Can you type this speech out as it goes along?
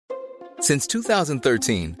Since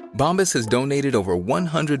 2013, Bombas has donated over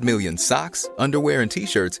 100 million socks, underwear, and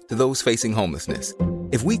T-shirts to those facing homelessness.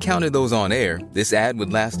 If we counted those on air, this ad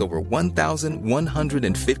would last over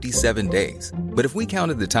 1,157 days. But if we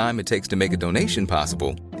counted the time it takes to make a donation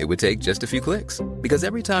possible, it would take just a few clicks. Because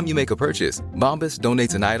every time you make a purchase, Bombas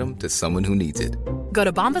donates an item to someone who needs it. Go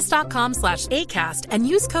to bombas.com/ACAST and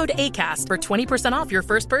use code ACAST for 20% off your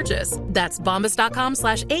first purchase. That's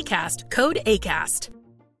bombas.com/ACAST, code ACAST.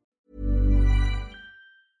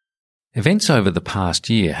 Events over the past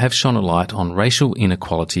year have shone a light on racial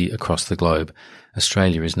inequality across the globe.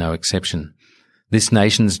 Australia is no exception. This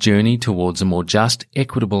nation's journey towards a more just,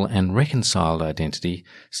 equitable and reconciled identity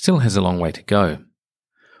still has a long way to go.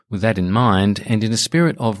 With that in mind, and in a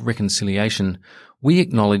spirit of reconciliation, we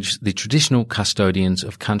acknowledge the traditional custodians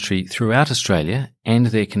of country throughout Australia and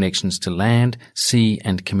their connections to land, sea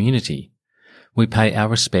and community. We pay our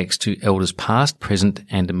respects to elders past, present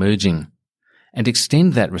and emerging, and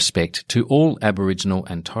extend that respect to all Aboriginal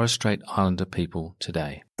and Torres Strait Islander people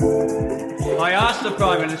today. I asked the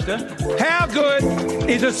Prime Minister, how good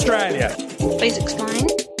is Australia? Please explain.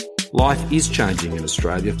 Life is changing in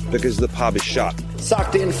Australia because the pub is shut.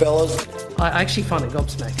 Sucked in, fellas. I actually find it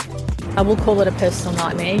gobsmacking. I will call it a personal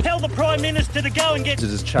nightmare. Tell the Prime Minister to go and get...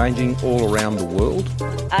 It is changing all around the world.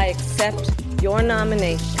 I accept your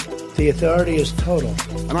nomination. The authority is total.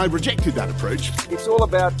 And I rejected that approach. It's all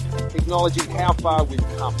about acknowledging how far we've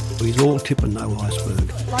come. He's all tip and no iceberg.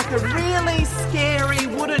 Like a really scary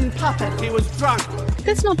wooden puppet. He was drunk.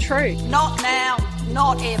 That's not true. Not now,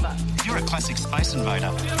 not ever. You're a classic space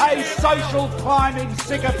invader. A social climbing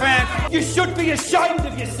sycophant. You should be ashamed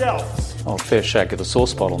of yourselves. Oh, fair shake of the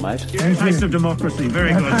sauce bottle, mate. Taste of democracy.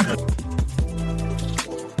 Very good.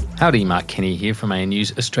 Howdy, Mark Kenny here from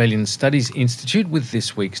ANU's Australian Studies Institute with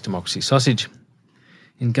this week's Democracy Sausage.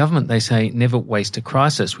 In government, they say never waste a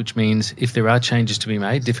crisis, which means if there are changes to be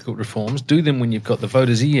made, difficult reforms, do them when you've got the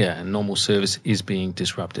voters' ear and normal service is being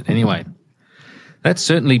disrupted anyway. That's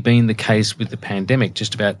certainly been the case with the pandemic.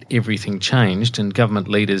 Just about everything changed and government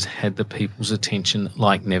leaders had the people's attention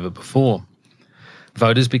like never before.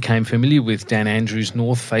 Voters became familiar with Dan Andrews'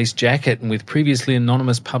 North Face jacket and with previously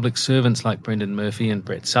anonymous public servants like Brendan Murphy and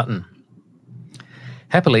Brett Sutton.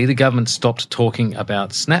 Happily, the government stopped talking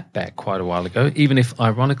about snapback quite a while ago, even if,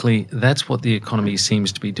 ironically, that's what the economy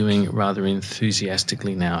seems to be doing rather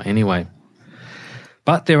enthusiastically now anyway.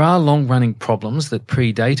 But there are long-running problems that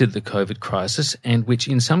predated the COVID crisis and which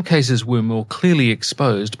in some cases were more clearly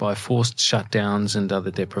exposed by forced shutdowns and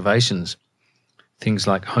other deprivations. Things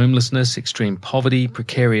like homelessness, extreme poverty,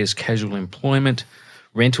 precarious casual employment,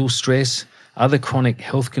 rental stress, other chronic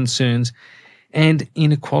health concerns, and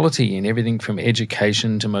inequality in everything from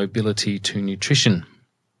education to mobility to nutrition.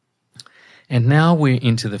 And now we're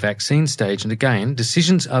into the vaccine stage, and again,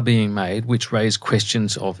 decisions are being made which raise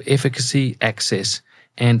questions of efficacy, access,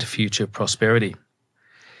 and future prosperity.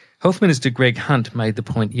 Health Minister Greg Hunt made the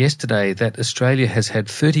point yesterday that Australia has had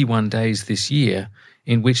 31 days this year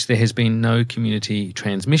in which there has been no community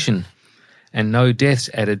transmission and no deaths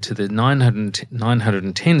added to the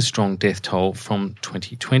 910-strong death toll from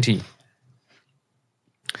 2020.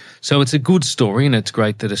 So it's a good story and it's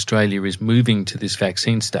great that Australia is moving to this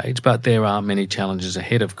vaccine stage, but there are many challenges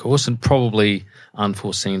ahead, of course, and probably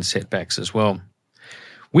unforeseen setbacks as well.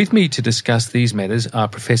 With me to discuss these matters are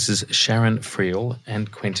Professors Sharon Friel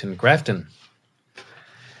and Quentin Grafton.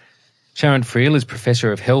 Sharon Friel is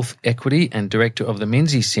Professor of Health Equity and Director of the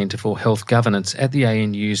Menzies Centre for Health Governance at the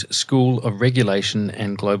ANU's School of Regulation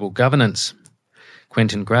and Global Governance.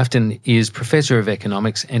 Quentin Grafton is Professor of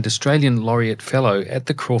Economics and Australian Laureate Fellow at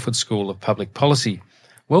the Crawford School of Public Policy.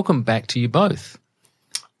 Welcome back to you both.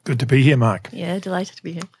 Good to be here, Mark. Yeah, delighted to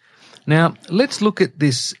be here. Now, let's look at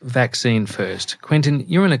this vaccine first. Quentin,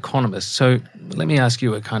 you're an economist, so let me ask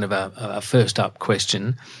you a kind of a first-up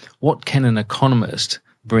question. What can an economist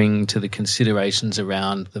bring to the considerations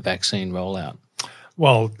around the vaccine rollout?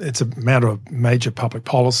 Well, it's a matter of major public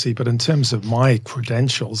policy, but in terms of my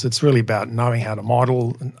credentials, it's really about knowing how to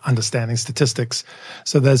model and understanding statistics.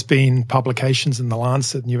 So there's been publications in the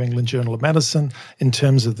Lancet, New England Journal of Medicine, in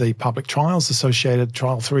terms of the public trials associated,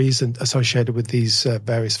 trial threes and associated with these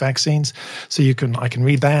various vaccines. So I can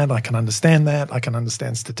read that, I can understand that, I can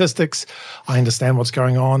understand statistics, I understand what's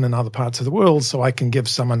going on in other parts of the world, so I can give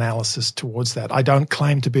some analysis towards that. I don't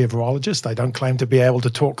claim to be a virologist. I don't claim to be able to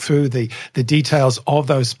talk through the details of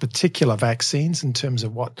those particular vaccines in terms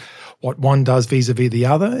of what one does vis-a-vis the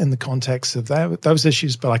other in the context of those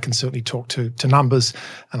issues, but I can certainly talk to numbers,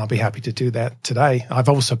 and I'll be happy to do that today. I've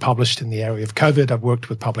also published in the area of COVID. I've worked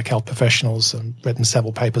with public health professionals and written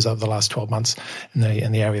several papers over the last 12 months in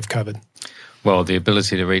the area of COVID. Well, the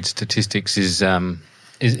ability to read statistics is a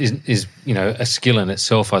skill in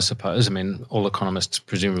itself, I suppose. I mean, all economists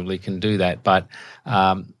presumably can do that, but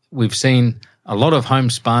we've seen a lot of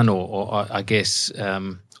homespun or I guess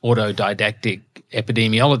autodidactic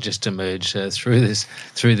epidemiologists emerge through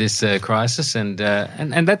this crisis, and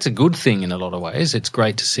that's a good thing in a lot of ways. It's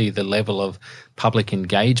great to see the level of public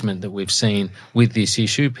engagement that we've seen with this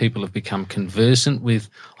issue. People have become conversant with,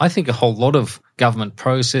 I think, a whole lot of government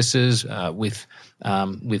processes, with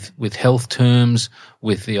health terms,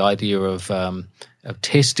 with the idea of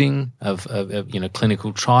testing, of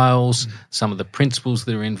clinical trials, some of the principles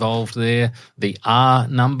that are involved there, the R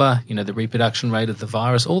number, the reproduction rate of the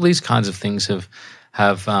virus. All these kinds of things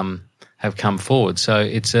have come forward. So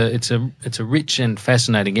it's a rich and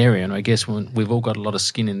fascinating area, and I guess we've all got a lot of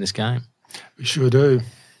skin in this game. We sure do.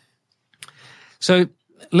 So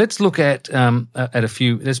let's look at a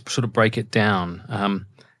few. Let's sort of break it down.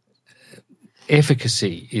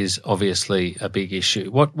 Efficacy is obviously a big issue.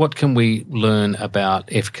 What can we learn about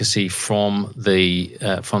efficacy from the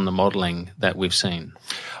modelling that we've seen?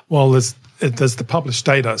 Well, there's the published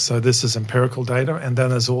data, so this is empirical data, and then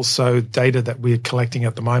there's also data that we're collecting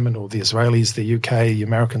at the moment, or the Israelis, the UK, the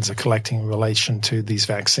Americans are collecting in relation to these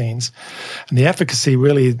vaccines. And the efficacy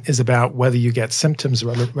really is about whether you get symptoms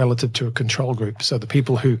relative to a control group. So the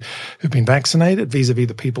people who've been vaccinated vis-a-vis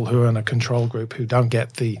the people who are in a control group who don't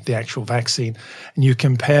get the actual vaccine. And you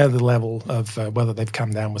compare the level of whether they've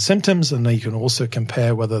come down with symptoms, and then you can also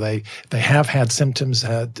compare whether they have had symptoms,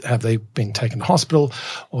 have they been taken to hospital,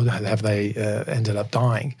 or have they ended up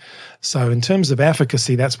dying. So in terms of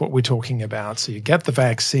efficacy, that's what we're talking about. So you get the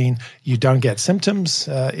vaccine, you don't get symptoms.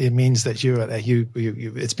 It means that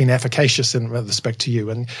it's been efficacious in respect to you,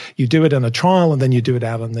 and you do it in a trial, and then you do it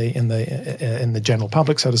out in the general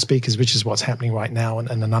public, so to speak, which is what's happening right now in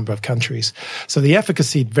a number of countries. So the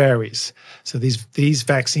efficacy varies. So these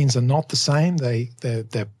vaccines are not the same. They're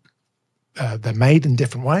made in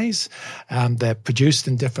different ways, they're produced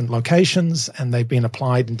in different locations, and they've been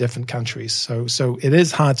applied in different countries. So it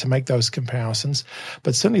is hard to make those comparisons.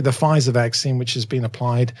 But certainly the Pfizer vaccine, which has been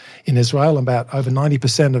applied in Israel, about over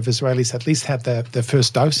 90% of Israelis at least have their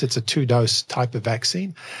first dose. It's a 2-dose type of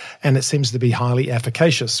vaccine, and it seems to be highly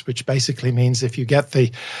efficacious, which basically means if you get the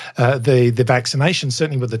vaccination,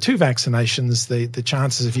 certainly with the 2 vaccinations, the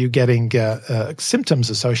chances of you getting symptoms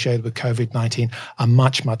associated with COVID-19 are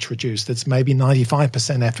much, much reduced. It's maybe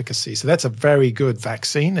 95% efficacy. So that's a very good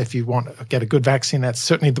vaccine. If you want to get a good vaccine, that's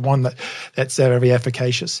certainly the one that's very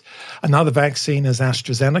efficacious. Another vaccine is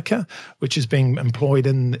AstraZeneca, which is being employed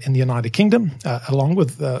in the United Kingdom, along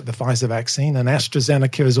with the Pfizer vaccine. And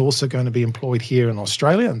AstraZeneca is also going to be employed here in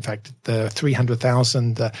Australia. In fact, the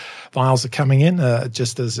 300,000 vials are coming in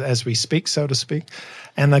just as we speak, so to speak.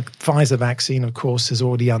 And the Pfizer vaccine, of course, is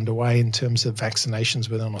already underway in terms of vaccinations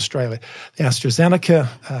within Australia. The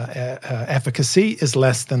AstraZeneca efficacy is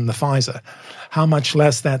less than the Pfizer. How much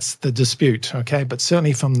less, that's the dispute, okay? But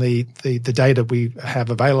certainly from the data we have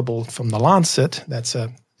available from the Lancet, that's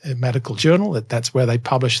a medical journal, that's where they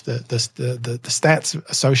publish the stats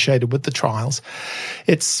associated with the trials,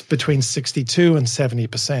 it's between 62 and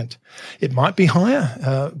 70%. It might be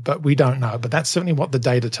higher, but we don't know. But that's certainly what the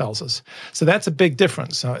data tells us. So that's a big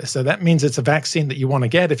difference. So that means it's a vaccine that you want to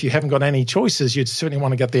get. If you haven't got any choices, you'd certainly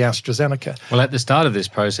want to get the AstraZeneca. Well, at the start of this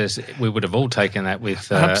process, we would have all taken that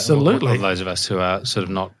with absolutely. Those of us who are sort of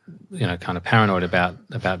not, kind of paranoid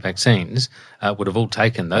about vaccines would have all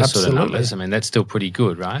taken those absolutely. Sort of numbers. I mean, that's still pretty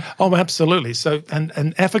good, right? Oh, absolutely. So,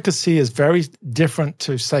 and efficacy is very different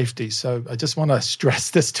to safety. So I just want to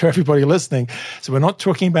stress this to everybody listening. So we're not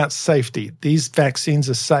talking about safety. These vaccines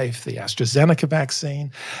are safe. The AstraZeneca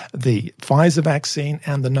vaccine, the Pfizer vaccine,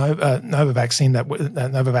 and the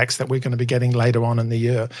Novavax that we're going to be getting later on in the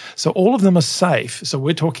year. So all of them are safe. So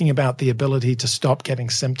we're talking about the ability to stop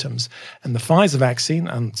getting symptoms. And the Pfizer vaccine,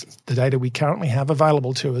 and the data we currently have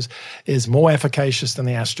available to us, is more efficacious than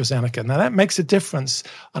the AstraZeneca. Now that makes a difference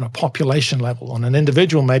on a population level. On an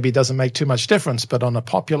individual, maybe it doesn't make too much difference, but on a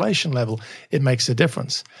population level, it makes a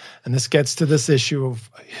difference. And this gets to this issue of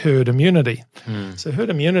herd immunity. So herd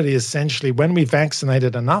immunity is essentially when we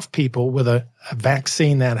vaccinated enough people with a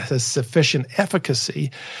vaccine that has sufficient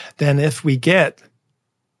efficacy, then if we get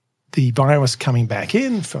the virus coming back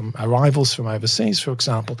in from arrivals from overseas, for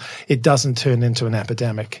example, it doesn't turn into an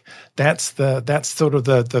epidemic. That's sort of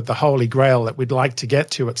the holy grail that we'd like to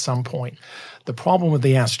get to at some point. The problem with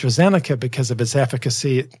the AstraZeneca, because of its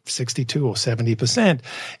efficacy at 62 or 70%,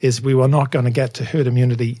 is we were not going to get to herd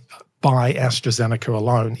immunity by AstraZeneca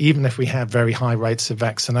alone, even if we have very high rates of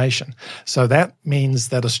vaccination. So that means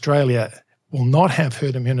that Australia will not have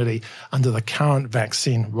herd immunity under the current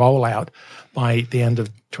vaccine rollout by the end of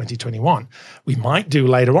 2021. We might do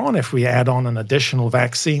later on if we add on an additional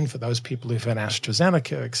vaccine for those people who've had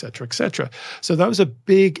AstraZeneca, et cetera, et cetera. So those are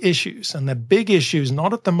big issues, and they're big issues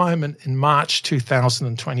not at the moment in March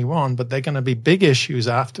 2021, but they're going to be big issues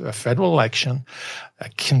after a federal election,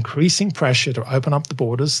 increasing pressure to open up the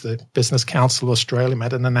borders. The Business Council of Australia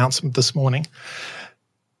made an announcement this morning.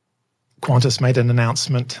 Qantas made an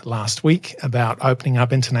announcement last week about opening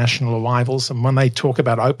up international arrivals. And when they talk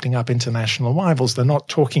about opening up international arrivals, they're not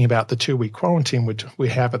talking about the 2-week quarantine which we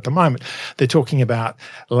have at the moment. They're talking about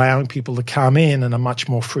allowing people to come in a much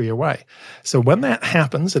more freer way. So when that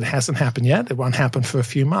happens, it hasn't happened yet. It won't happen for a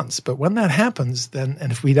few months. But when that happens, then,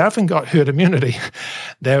 and if we haven't got herd immunity,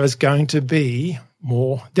 there is going to be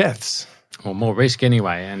more deaths. Or more risk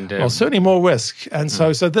anyway. And well, certainly more risk. And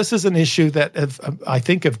so this is an issue that I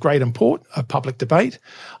think of great import, of public debate.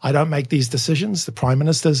 I don't make these decisions. The prime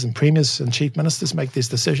ministers and premiers and chief ministers make these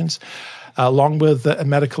decisions along with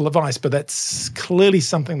medical advice. But that's clearly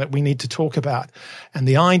something that we need to talk about. And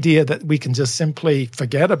the idea that we can just simply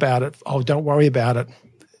forget about it, oh, don't worry about it,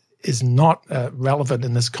 is not relevant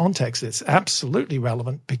in this context. It's absolutely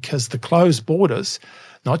relevant because the closed borders,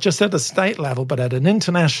 not just at a state level, but at an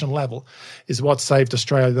international level, is what saved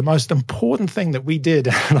Australia. The most important thing that we did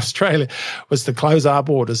in Australia was to close our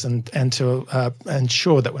borders and to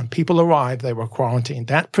ensure that when people arrived, they were quarantined.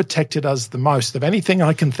 That protected us the most. Of anything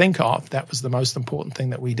I can think of, that was the most important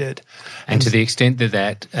thing that we did. And to the extent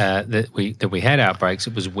that we had outbreaks,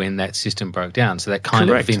 it was when that system broke down. So that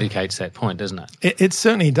kind of vindicates that point, doesn't it? It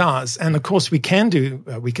certainly does. And of course, we can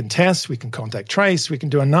test, we can contact trace, we can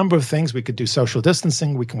do a number of things. We could do social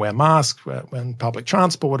distancing. We can wear masks when public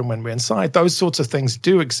transport and when we're inside. Those sorts of things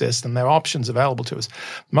do exist, and there are options available to us.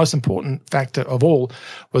 The most important factor of all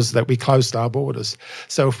was that we closed our borders.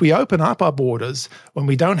 So if we open up our borders when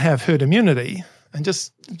we don't have herd immunity, and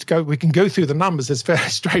we can go through the numbers. It's very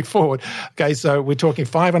straightforward. Okay, so we're talking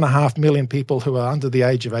 5.5 million people who are under the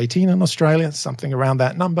age of 18 in Australia, something around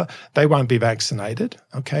that number. They won't be vaccinated.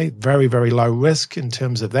 Okay, very, very low risk in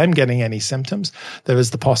terms of them getting any symptoms. There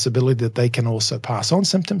is the possibility that they can also pass on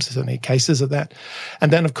symptoms. There's only cases of that.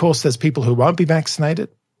 And then, of course, there's people who won't be vaccinated.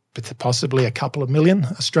 But possibly a couple of million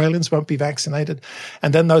Australians won't be vaccinated.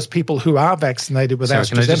 And then those people who are vaccinated with AstraZeneca.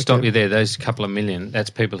 Can I just stop you there? Those couple of million, that's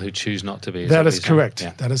people who choose not to be. That is correct.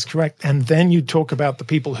 Yeah. That is correct. And then you talk about the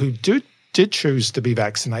people who did choose to be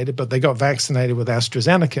vaccinated, but they got vaccinated with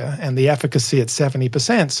AstraZeneca and the efficacy at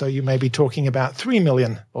 70%. So you may be talking about 3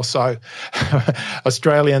 million or so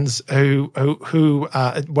Australians who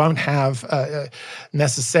won't have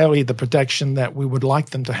necessarily the protection that we would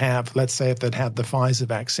like them to have, let's say if they'd had the Pfizer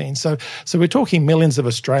vaccine. So we're talking millions of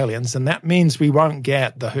Australians, and that means we won't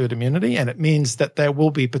get the herd immunity, and it means that there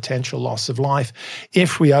will be potential loss of life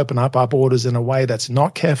if we open up our borders in a way that's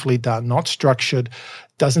not carefully done, not structured,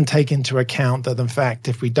 doesn't take into account that, in fact,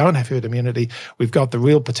 if we don't have herd immunity, we've got the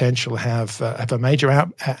real potential to have a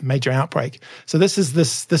major outbreak. So this is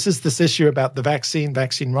this issue about the vaccine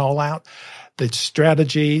rollout, the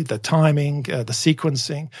strategy, the timing, the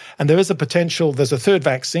sequencing. And there is a potential, there's a third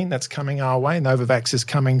vaccine that's coming our way. Novavax is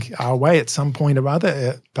coming our way at some point or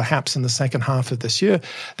other, perhaps in the second half of this year.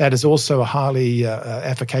 That is also a highly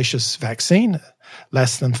efficacious vaccine.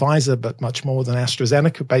 Less than Pfizer, but much more than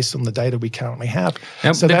AstraZeneca based on the data we currently have.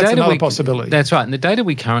 Now, so that's another possibility. That's right. And the data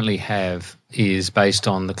we currently have is based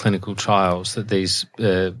on the clinical trials that these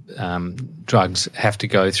drugs have to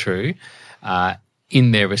go through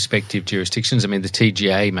in their respective jurisdictions. I mean, the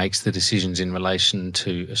TGA makes the decisions in relation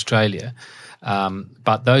to Australia.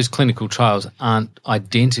 But those clinical trials aren't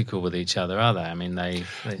identical with each other, are they? I mean, they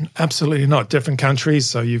absolutely not. Different countries.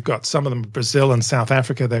 So you've got some of them, Brazil and South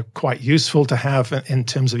Africa. They're quite useful to have in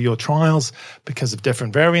terms of your trials because of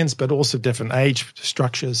different variants, but also different age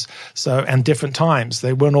structures. So and different times.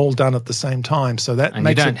 They weren't all done at the same time. So that and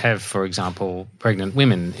makes you don't have, for example, pregnant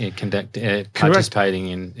women participating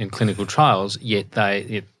in clinical trials. Yet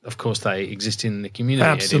of course, they exist in the community.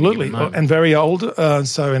 Absolutely, and very old.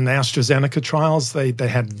 So in the AstraZeneca trials, they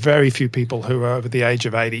had very few people who are over the age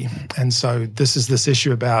of 80. And so this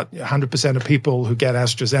issue about 100% of people who get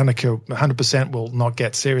AstraZeneca, 100% will not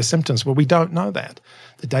get serious symptoms. Well, we don't know that.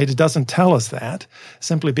 The data doesn't tell us that,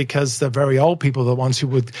 simply because the very old people are the ones who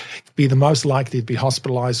would be the most likely to be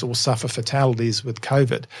hospitalized or suffer fatalities with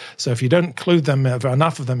COVID. So if you don't include them,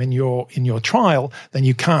 enough of them in your trial, then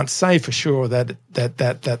you can't say for sure that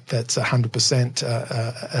that's 100%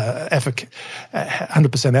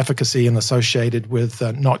 100% efficacy and associated with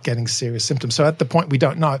not getting serious symptoms. So at the point we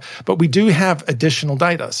don't know, but we do have additional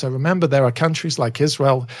data. So remember, there are countries like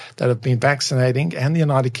Israel that have been vaccinating, and the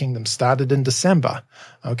United Kingdom started in December.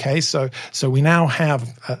 Okay, so we now have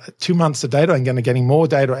 2 months of data and going to getting more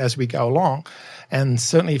data as we go along. And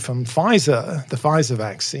certainly from Pfizer, the Pfizer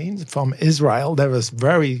vaccine, from Israel, there is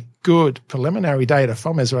very good preliminary data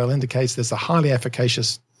from Israel indicates there's a highly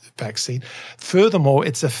efficacious vaccine. Furthermore,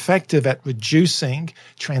 it's effective at reducing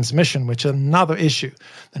transmission, which is another issue.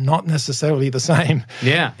 They're not necessarily the same.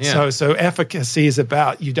 Yeah. So efficacy is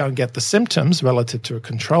about you don't get the symptoms relative to a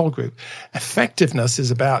control group. Effectiveness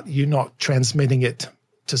is about you not transmitting it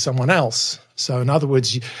to someone else. So in other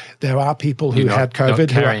words, there are people who had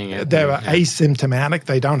COVID who are asymptomatic.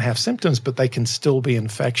 They don't have symptoms, but they can still be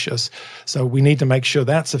infectious. So we need to make sure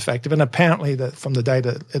that's effective. And apparently, that from the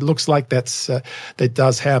data, it looks like that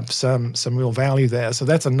does have some real value there. So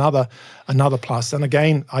that's another plus. And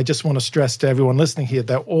again, I just want to stress to everyone listening here,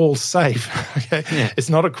 they're all safe. Okay, It's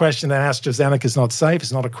not a question that AstraZeneca is not safe.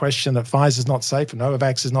 It's not a question that Pfizer is not safe and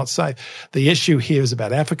Novavax is not safe. The issue here is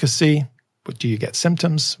about efficacy. But do you get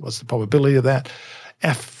symptoms? What's the probability of that?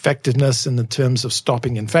 Effectiveness in the terms of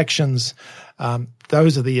stopping infections.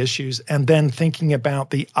 Those are the issues. And then thinking about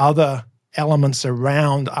the other elements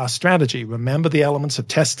around our strategy. Remember the elements of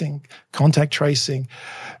testing, contact tracing,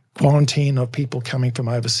 quarantine of people coming from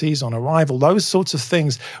overseas on arrival. Those sorts of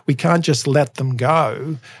things, we can't just let them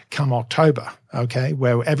go come October, okay,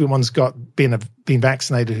 where everyone's been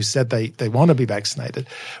vaccinated who said they want to be vaccinated.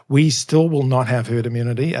 We still will not have herd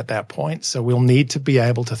immunity at that point, so we'll need to be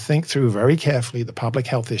able to think through very carefully the public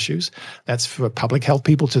health issues. That's for public health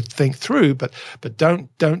people to think through, but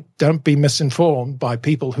don't be misinformed by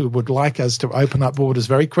people who would like us to open up borders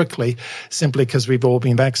very quickly simply because we've all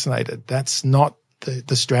been vaccinated. That's not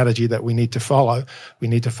the strategy that we need to follow. We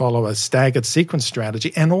need to follow a staggered sequence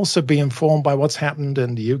strategy and also be informed by what's happened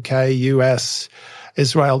in the UK, US,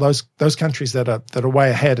 Israel, those countries that are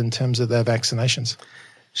way ahead in terms of their vaccinations.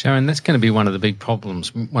 Sharon, that's going to be one of the big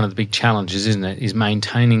problems, one of the big challenges, isn't it, is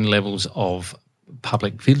maintaining levels of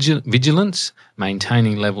public vigilance,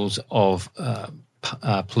 maintaining levels of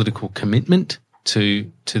political commitment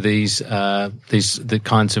to these the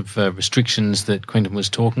kinds of restrictions that Quentin was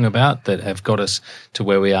talking about that have got us to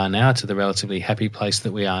where we are now, to the relatively happy place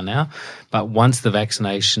that we are now. But once the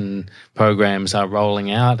vaccination programs are rolling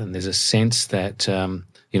out, and there's a sense that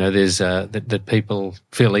there's that people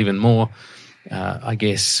feel even more, I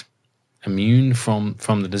guess, immune from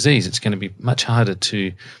the disease, it's going to be much harder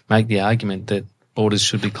to make the argument that borders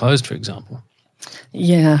should be closed, for example.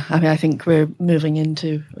 Yeah, I mean, I think we're moving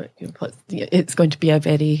into it's going to be a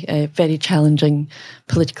very challenging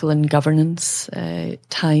political and governance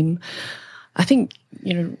time. I think,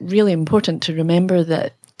 really important to remember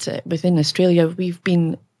that within Australia, we've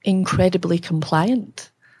been incredibly compliant.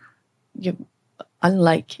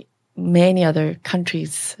 Unlike many other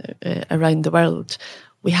countries around the world,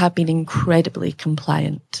 we have been incredibly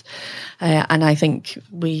compliant. And I think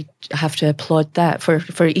we have to applaud that.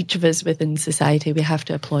 For each of us within society, we have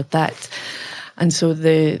to applaud that. And so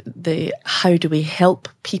the how do we help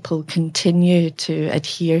people continue to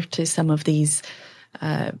adhere to some of these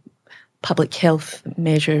public health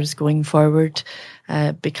measures going forward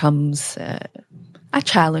becomes a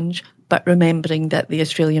challenge, but remembering that the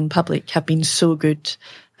Australian public have been so good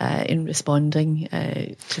in responding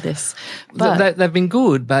to this. But they've been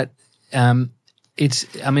good, but I've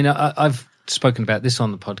spoken about this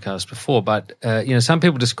on the podcast before, but some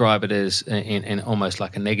people describe it as in almost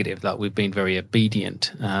like a negative, that we've been very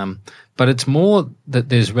obedient. But it's more that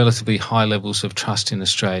there's relatively high levels of trust in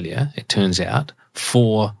Australia, it turns out,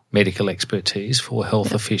 for medical expertise, for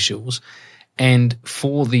health officials, and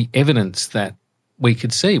for the evidence that we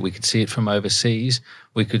could see. We could see it from overseas.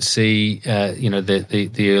 We could see,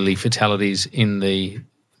 the early fatalities in the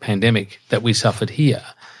pandemic that we suffered here.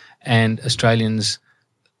 And Australians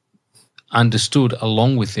understood,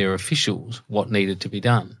 along with their officials, what needed to be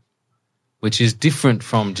done, which is different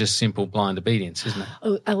from just simple blind obedience, isn't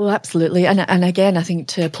it? Oh, absolutely. And again, I think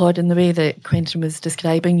to applaud in the way that Quentin was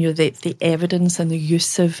describing, the evidence and the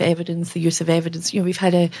use of evidence. We've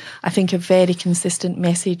had a very consistent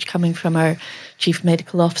message coming from our chief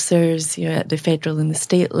medical officers, at the federal and the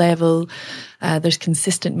state level. There's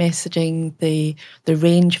consistent messaging, the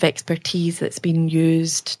range of expertise that's been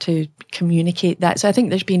used to communicate that. So I think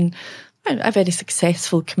there's been a very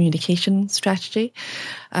successful communication strategy.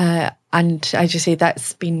 And as you say,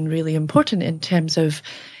 that's been really important in terms of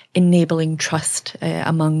enabling trust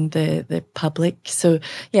among the public. So,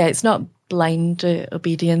 yeah, it's not blind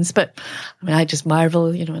obedience. But I mean, I just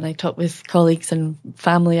marvel, when I talk with colleagues and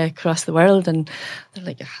family across the world, and they're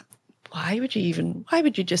like, why would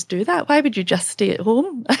you just do that? Why would you just stay at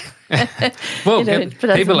home? Well,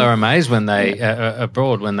 people are amazed when they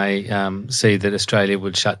abroad when they see that Australia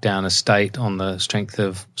would shut down a state on the strength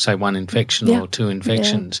of, say, one infection or two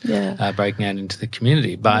infections breaking out into the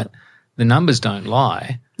community. But the numbers don't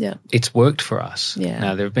lie. Yeah. It's worked for us. Yeah.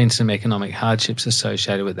 Now, there have been some economic hardships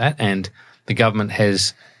associated with that, and the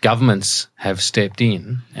governments have stepped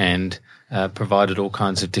in and provided all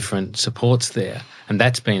kinds of different supports there, and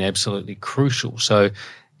that's been absolutely crucial. So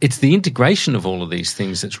it's the integration of all of these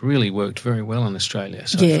things that's really worked very well in Australia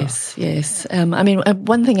so far. Yes. I mean,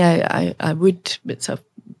 one thing I would sort of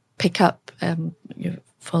pick up,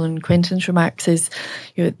 following Quentin's remarks, is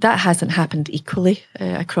that hasn't happened equally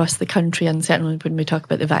across the country, and certainly when we talk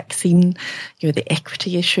about the vaccine, the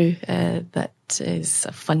equity issue that is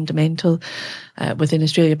fundamental within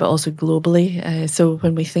Australia, but also globally. So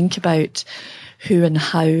when we think about who and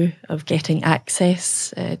how of getting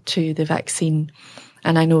access to the vaccine,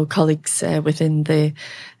 and I know colleagues within the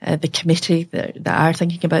committee that are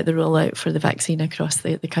thinking about the rollout for the vaccine across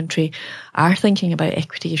the country are thinking about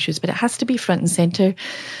equity issues, but it has to be front and centre,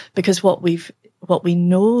 because what we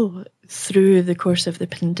know through the course of the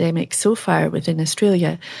pandemic so far within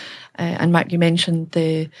Australia, and Mark, you mentioned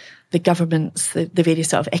the government's, the various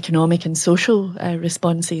sort of economic and social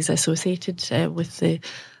responses associated with the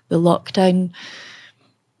lockdown.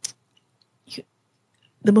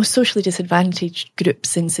 The most socially disadvantaged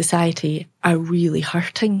groups in society are really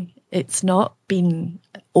hurting. It's not been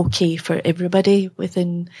okay for everybody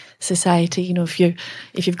within society. If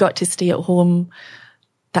you've got to stay at home,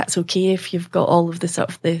 that's okay if you've got all of the sort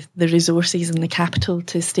of the resources and the capital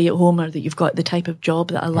to stay at home, or that you've got the type of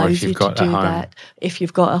job that allows you to do that. If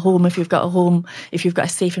you've got a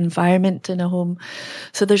safe environment in a home.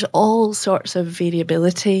 So there's all sorts of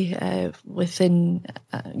variability within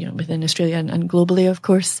Australia and globally, of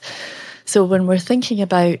course. So when we're thinking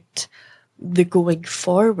about the going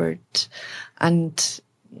forward and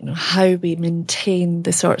how we maintain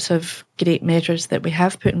the sorts of great measures that we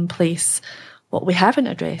have put in place, what we haven't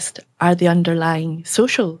addressed are the underlying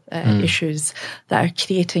social issues that are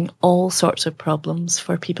creating all sorts of problems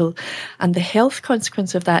for people. And the health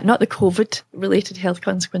consequence of that, not the COVID-related health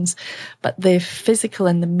consequence, but the physical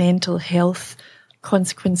and the mental health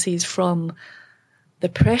consequences from the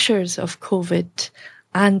pressures of COVID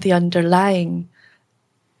and the underlying,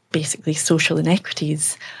 basically, social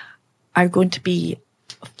inequities are going to be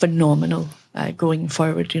phenomenal. Going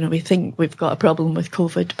forward, we think we've got a problem with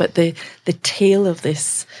COVID, but the tail of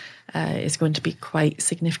this is going to be quite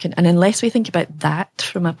significant. And unless we think about that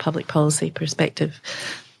from a public policy perspective,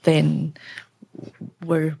 then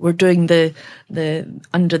we're doing the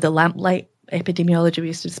under the lamplight epidemiology. We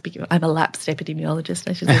used to speak. I'm a lapsed epidemiologist,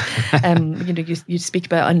 I should say. You speak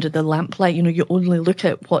about under the lamplight. You only look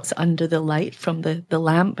at what's under the light from the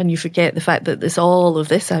lamp, and you forget the fact that there's all of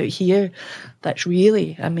this out here that's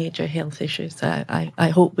really a major health issue. So I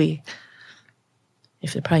hope if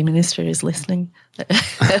the Prime Minister is listening,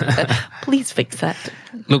 please fix that.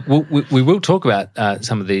 Look, we will talk about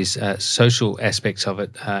some of these social aspects of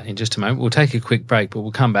it in just a moment. We'll take a quick break, but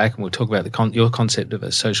we'll come back and we'll talk about your concept of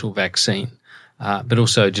a social vaccine, but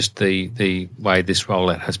also just the way this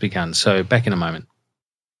rollout has begun. So back in a moment.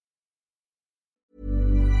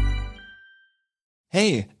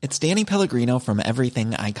 Hey, it's Danny Pellegrino from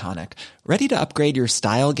Everything Iconic. Ready to upgrade your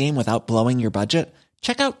style game without blowing your budget?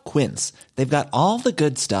 Check out Quince. They've got all the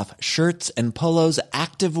good stuff, shirts and polos,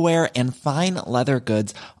 activewear, and fine leather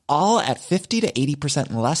goods, all at 50 to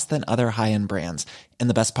 80% less than other high-end brands. And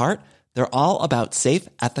the best part? They're all about safe,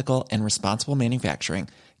 ethical, and responsible manufacturing.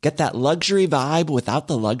 Get that luxury vibe without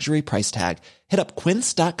the luxury price tag. Hit up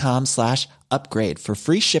quince.com/upgrade for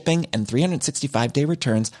free shipping and 365-day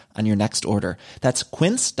returns on your next order. That's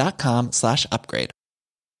quince.com/upgrade.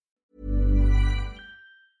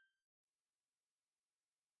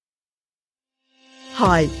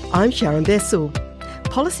 Hi, I'm Sharon Bessel.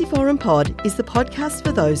 Policy Forum Pod is the podcast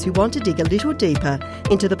for those who want to dig a little deeper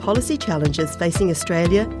into the policy challenges facing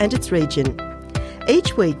Australia and its region.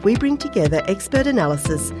 Each week we bring together expert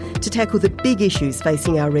analysis to tackle the big issues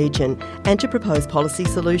facing our region and to propose policy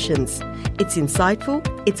solutions. It's insightful,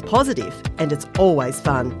 it's positive, and it's always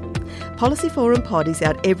fun. Policy Forum Pod is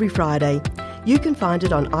out every Friday. You can find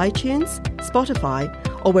it on iTunes, Spotify,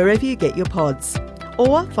 or wherever you get your pods.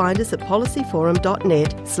 Or find us at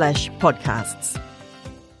policyforum.net/podcasts.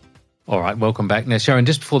 All right, welcome back. Now, Sharon,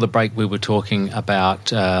 just before the break, we were talking about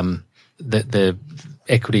the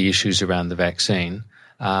equity issues around the vaccine.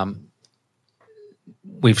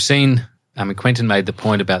 We've seen Quentin made the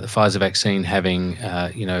point about the Pfizer vaccine having,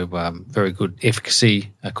 very good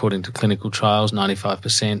efficacy according to clinical trials,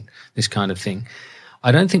 95%, this kind of thing.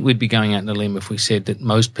 I don't think we'd be going out on a limb if we said that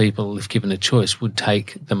most people, if given a choice, would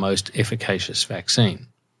take the most efficacious vaccine.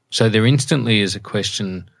 So there instantly is a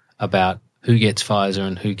question about who gets Pfizer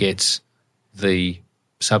and who gets the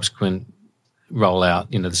subsequent rollout,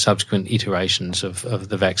 the subsequent iterations of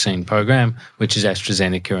the vaccine program, which is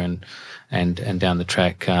AstraZeneca and down the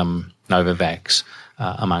track Novavax,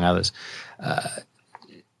 among others.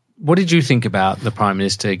 What did you think about the Prime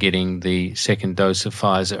Minister getting the second dose of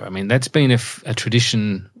Pfizer? I mean, that's been a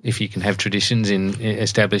tradition, if you can have traditions,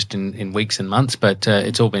 established in weeks and months, but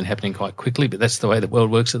it's all been happening quite quickly. But that's the way the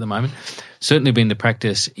world works at the moment. Certainly been the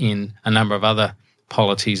practice in a number of other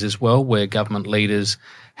polities as well, where government leaders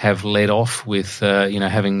have led off with,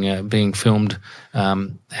 having being filmed,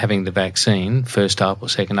 having the vaccine first up or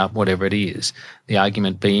second up, whatever it is. The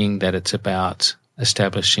argument being that it's about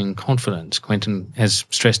establishing confidence. Quentin has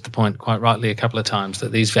stressed the point quite rightly a couple of times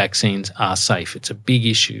that these vaccines are safe. It's a big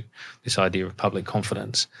issue, this idea of public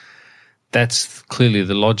confidence. That's clearly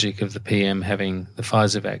the logic of the PM having the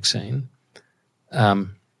Pfizer vaccine.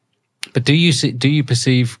 But do you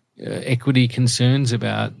perceive equity concerns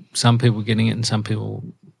about some people getting it and some people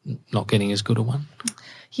not getting as good a one?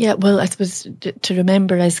 Yeah, well, I suppose to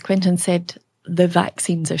remember, as Quentin said, the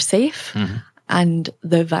vaccines are safe. Mm-hmm. And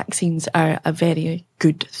the vaccines are a very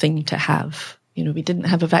good thing to have. We didn't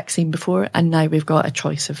have a vaccine before, and now we've got a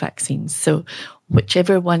choice of vaccines. So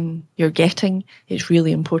whichever one you're getting, it's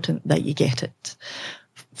really important that you get it.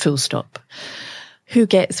 Full stop. Who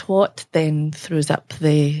gets what then throws up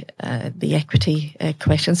the equity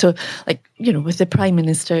question. So, with the Prime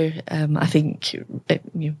Minister, I think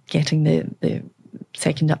getting the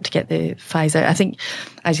second up to get the Pfizer. I think,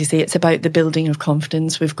 as you say, it's about the building of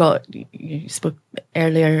confidence. We've got, you spoke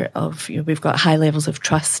earlier of, we've got high levels of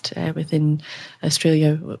trust within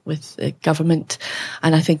Australia with the government.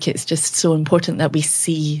 And I think it's just so important that we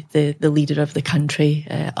see the leader of the country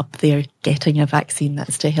up there getting a vaccine.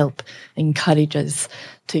 That's to help encourage us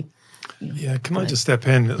to. Yeah, can I just step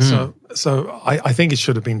in? So I think it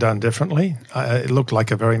should have been done differently. It looked like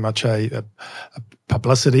very much a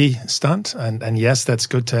publicity stunt, and yes, that's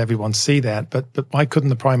good to everyone see that. But why couldn't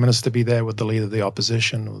the Prime Minister be there with the leader of the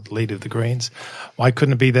opposition or the leader of the Greens? Why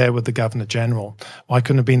couldn't it be there with the Governor General? Why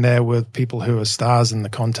couldn't it have been there with people who are stars in the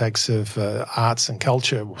context of arts and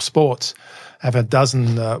culture or sports? Have a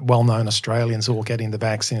dozen well-known Australians all getting the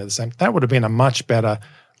vaccine at the same time. That would have been a much better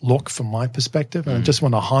look from my perspective. And I just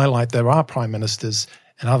want to highlight there are prime ministers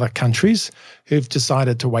in other countries who've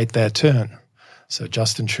decided to wait their turn. So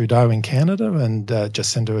Justin Trudeau in Canada and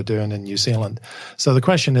Jacinda Ardern in New Zealand. So the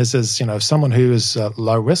question is someone who is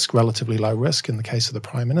low risk, relatively low risk in the case of the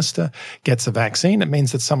Prime Minister, gets a vaccine, it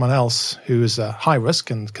means that someone else who is high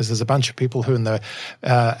risk, and because there's a bunch of people who in their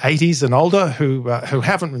 80s and older who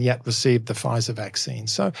haven't yet received the Pfizer vaccine.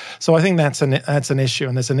 So I think that's an issue,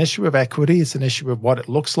 and there's an issue of equity. It's an issue of what it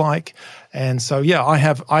looks like. And so, yeah, I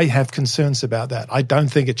have concerns about that. I don't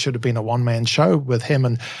think it should have been a one-man show with him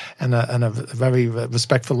and a very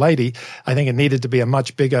respectful lady. I think it needed to be a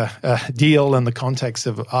much bigger deal in the context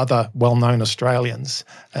of other well-known Australians.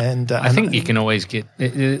 And I think you can always get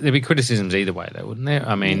there'd be criticisms either way, though, wouldn't there?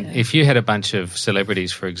 I mean, if you had a bunch of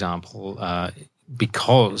celebrities, for example,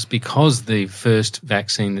 because the first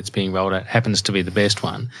vaccine that's being rolled out happens to be the best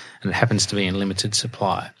one and it happens to be in limited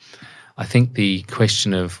supply. I think the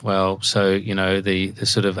question of, the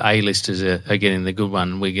sort of A-listers are getting the good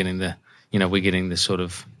one, we're getting the sort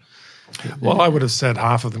of. Well, I would have said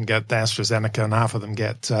half of them get the AstraZeneca and half of them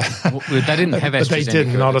get. They didn't have AstraZeneca. But they did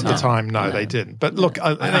not at the time. No, they didn't. But look,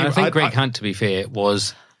 I think Greg Hunt, to be fair,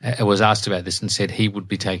 was asked about this and said he would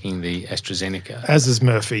be taking the AstraZeneca. As is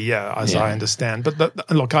Murphy, I understand.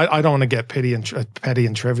 But look, I don't want to get petty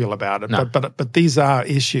and trivial about it. No. But these are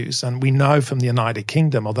issues, and we know from the United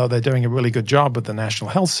Kingdom, although they're doing a really good job with the National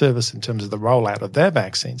Health Service in terms of the rollout of their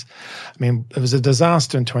vaccines. I mean, it was a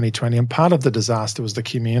disaster in 2020, and part of the disaster was the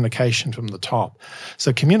communication from the top.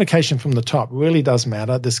 So communication from the top really does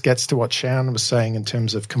matter. This gets to what Sharon was saying in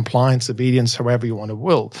terms of compliance, obedience, however you want to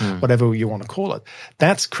whatever you want to call it.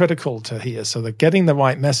 That's critical to here. So that getting the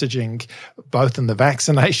right messaging, both in the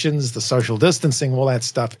vaccinations, the social distancing, all that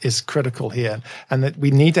stuff is critical here. And that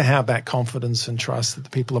we need to have that confidence and trust that the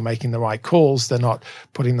people are making the right calls. They're not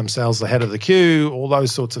putting themselves ahead of the queue, all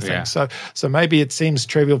those sorts of things. So maybe it seems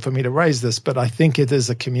trivial for me to raise this, but I think it is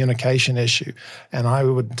a communication issue. And I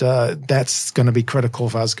would, that's going to be critical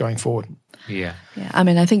for us going forward. Yeah. I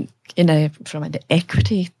mean, I think from an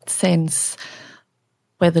equity sense,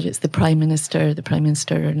 whether it's the Prime Minister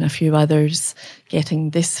and a few others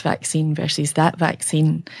getting this vaccine versus that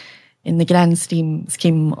vaccine, in the grand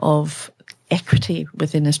scheme of equity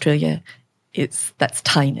within Australia, that's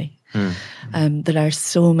tiny. There are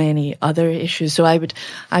so many other issues. So I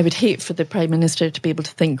would hate for the Prime Minister to be able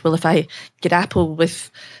to think, well, if I grapple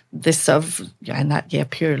with this sort of,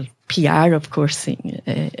 pure PR, of course,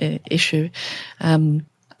 issue,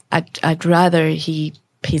 I'd rather he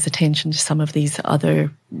pays attention to some of these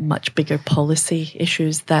other much bigger policy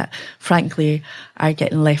issues that, frankly, are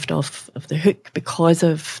getting left off of the hook because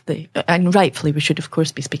of and rightfully we should, of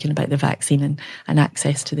course, be speaking about the vaccine and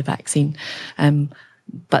access to the vaccine.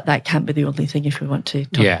 But that can't be the only thing if we want to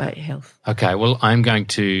talk about health. Okay, well, I'm going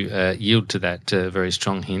to yield to that very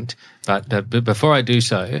strong hint. But before I do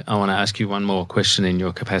so, I want to ask you one more question in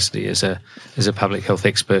your capacity as a public health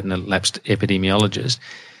expert and a lapsed epidemiologist.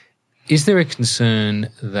 Is there a concern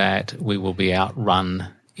that we will be outrun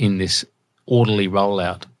in this orderly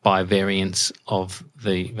rollout by variants of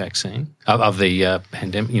the vaccine, of the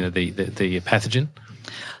pandemic, the pathogen?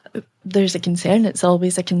 There's a concern. It's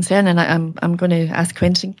always a concern, and I'm going to ask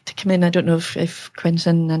Quentin to come in. I don't know if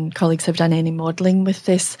Quentin and colleagues have done any modelling with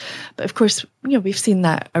this, but of course, we've seen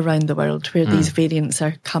that around the world where these variants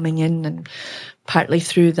are coming in, and partly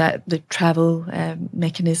through the travel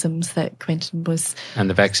mechanisms that Quentin was. And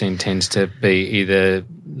the vaccine tends to be either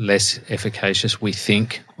less efficacious, we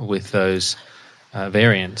think, with those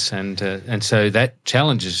variants, and so that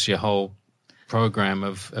challenges your whole program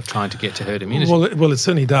of trying to get to herd immunity. Well, it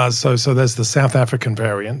certainly does. So there's the South African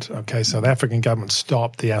variant. Okay, so the African government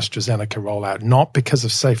stopped the AstraZeneca rollout, not because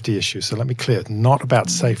of safety issues. So let me clear, not about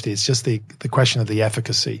safety. It's just the question of the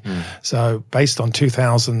efficacy. So based on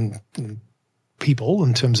 2,000 people,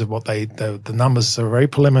 in terms of what the numbers are very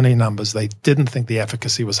preliminary numbers, they didn't think the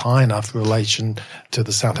efficacy was high enough in relation to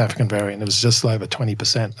the South African variant. It was just over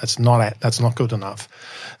 20%. That's not good enough.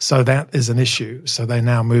 So that is an issue. So they're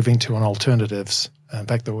now moving to an alternatives. In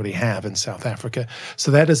fact, they already have in South Africa.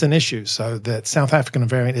 So that is an issue. So that South African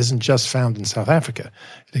variant isn't just found in South Africa.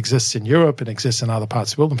 It exists in Europe. It exists in other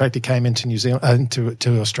parts of the world. In fact, it came into New Zealand,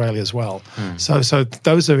 to Australia as well. So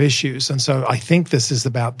those are issues. And so I think this is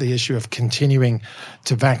about the issue of continuing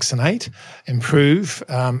to vaccinate, improve,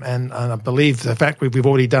 and I believe the fact we've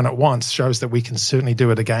already done it once shows that we can certainly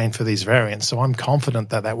do it again for these variants. So I'm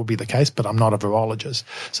confident that will be the case, but I'm not a virologist.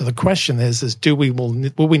 So the question is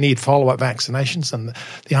will we need follow-up vaccinations? And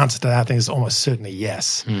the answer to that, I think, is almost certainly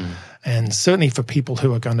yes. And certainly for people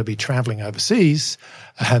who are going to be traveling overseas,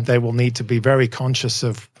 they will need to be very conscious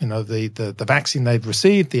of the vaccine they've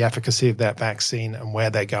received, the efficacy of that vaccine, and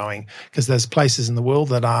where they're going, because there's places in the world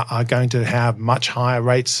that are going to have much higher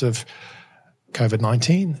rates of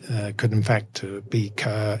COVID-19, could in fact be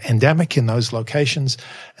endemic in those locations.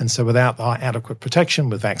 And so without adequate protection,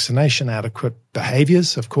 with vaccination, adequate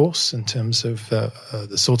behaviors, of course, in terms of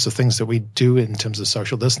the sorts of things that we do in terms of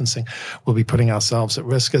social distancing, we'll be putting ourselves at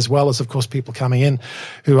risk, as well as, of course, people coming in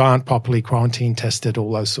who aren't properly quarantine tested,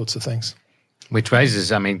 all those sorts of things. Which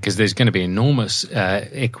raises, because there's going to be enormous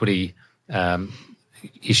equity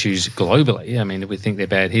issues globally. If we think they're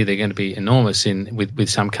bad here, they're going to be enormous with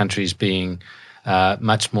some countries being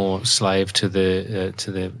much more slave to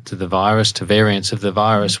the virus, to variants of the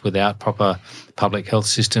virus, without proper public health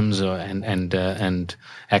systems and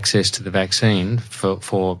access to the vaccine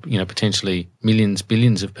for potentially millions,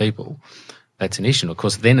 billions of people. That's an issue. Of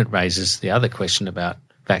course, then it raises the other question about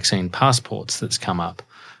vaccine passports that's come up,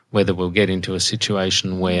 whether we'll get into a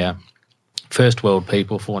situation where first world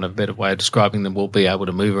people, for want of a better way of describing them, will be able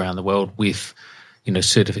to move around the world with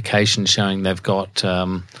certification showing they've got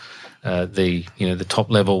the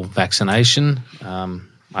top level vaccination.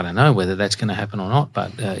 I don't know whether that's going to happen or not,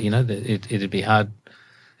 but it'd be hard.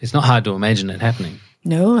 It's not hard to imagine it happening.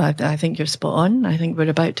 No, I think you're spot on. I think we're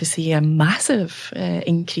about to see a massive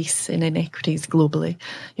increase in inequities globally.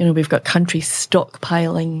 We've got countries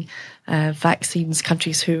stockpiling vaccines,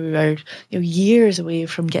 countries who are years away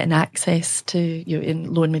from getting access to,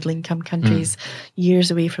 in low and middle income countries,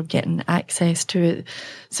 years away from getting access to it.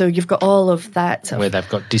 So you've got all of that. Where they've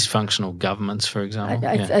got dysfunctional governments, for example.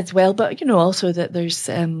 As well, but also that there's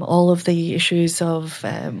all of the issues of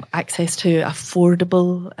access to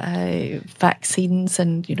affordable vaccines,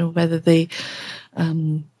 and whether they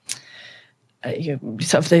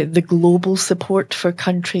sort of the global support for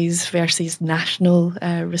countries versus national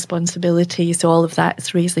responsibility. So all of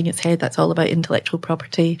that's raising its head. That's all about intellectual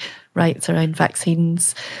property rights around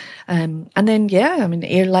vaccines. And then,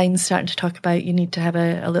 airlines starting to talk about you need to have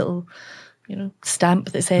a little,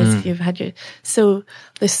 stamp that says you've had your... So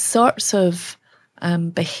the sorts of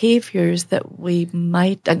behaviours that we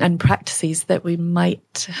might, and practices that we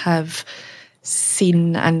might have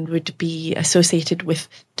seen and would be associated with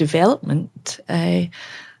development,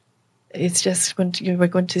 it's just we're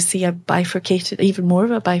going to see even more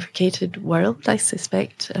of a bifurcated world, I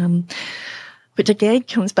suspect. Which again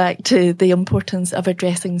comes back to the importance of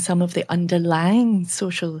addressing some of the underlying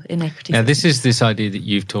social inequities. Now, this is this idea that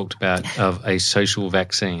you've talked about of a social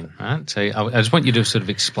vaccine, right? So I just want you to sort of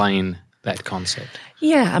explain that concept.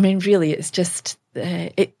 Yeah, I mean, really, it's just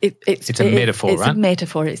it's a metaphor, right? It's a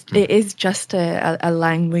metaphor. It is just a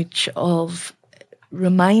language of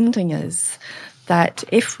reminding us that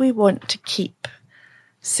if we want to keep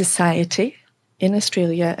society in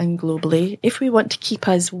Australia and globally, if we want to keep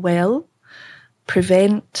us well,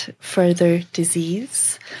 prevent further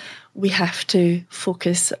disease, we have to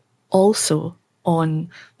focus also on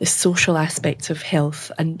the social aspects of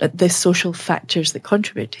health and the social factors that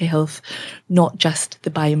contribute to health, not just the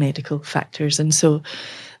biomedical factors. And so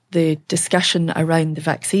the discussion around the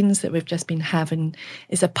vaccines that we've just been having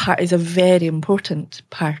is a very important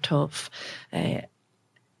part of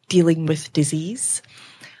dealing with disease.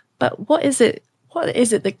 But what is it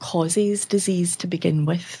that causes disease to begin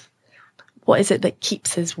with? What is it that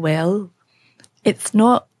keeps us well? It's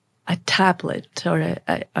not a tablet or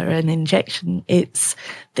an injection. It's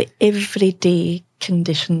the everyday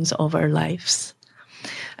conditions of our lives.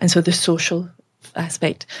 And so the social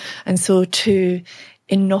aspect. And so to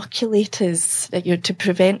inoculate us, to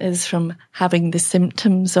prevent us from having the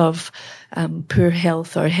symptoms of poor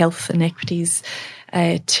health or health inequities,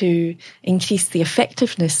 to increase the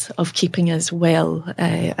effectiveness of keeping us well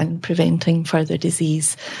and preventing further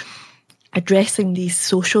disease. Addressing these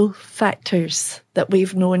social factors that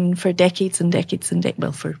we've known for decades and decades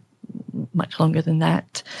and for much longer than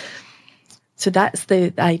that. So that's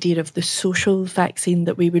the idea of the social vaccine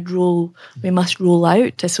that we must roll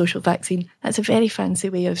out a social vaccine. That's a very fancy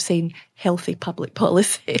way of saying healthy public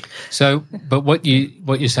policy. So, but what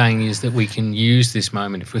you're saying is that we can use this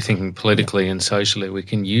moment, if we're thinking politically and socially, we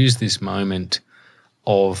can use this moment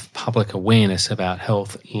of public awareness about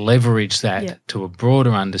health, leverage that to a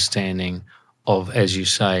broader understanding of, as you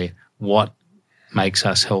say, what makes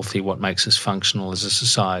us healthy, what makes us functional as a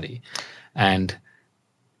society, and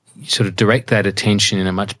sort of direct that attention in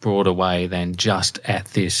a much broader way than just at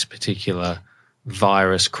this particular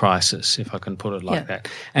virus crisis, if I can put it like that.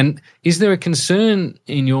 And is there a concern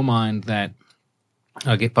in your mind that,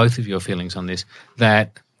 I get both of your feelings on this,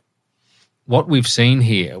 that what we've seen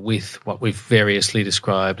here with what we've variously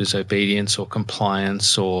described as obedience or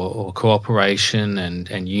compliance or cooperation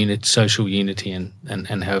and social unity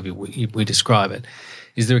and however we describe it,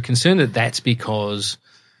 is there a concern that that's because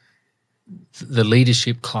the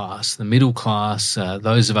leadership class, the middle class,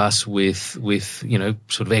 those of us with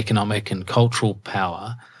sort of economic and cultural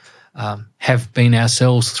power, have been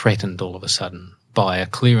ourselves threatened all of a sudden by a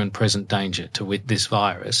clear and present danger to this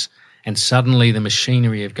virus, and suddenly the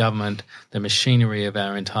machinery of government, the machinery of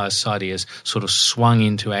our entire society has sort of swung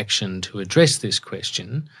into action to address this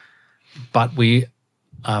question, but we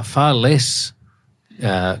are far less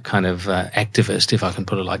activist, if I can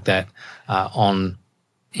put it like that, on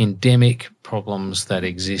endemic problems that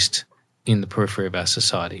exist in the periphery of our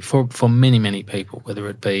society for many, many people, whether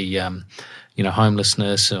it be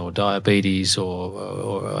homelessness or diabetes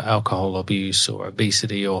or alcohol abuse or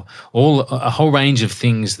obesity or a whole range of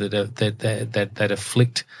things that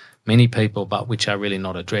afflict many people, but which are really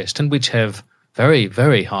not addressed and which have very,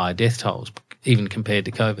 very high death tolls, even compared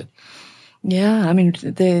to COVID. Yeah, I mean,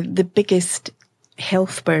 the biggest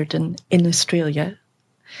health burden in Australia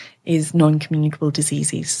is non-communicable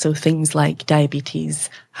diseases. So things like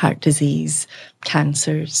diabetes, heart disease,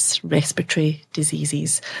 cancers, respiratory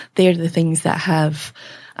diseases. They're the things that have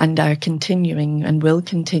and are continuing and will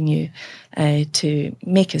continue to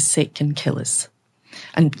make us sick and kill us.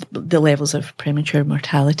 And the levels of premature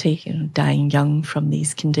mortality, dying young from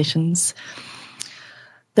these conditions.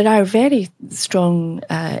 There are very strong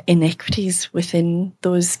inequities within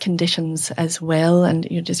those conditions as well. And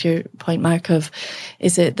just your point, Mark, of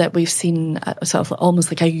is it that we've seen sort of almost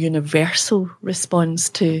like a universal response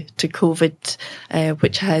to COVID,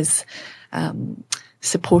 which has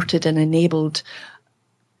supported and enabled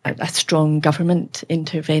a strong government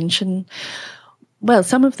intervention? Well,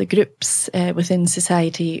 some of the groups within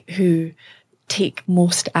society who take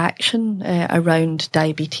most action around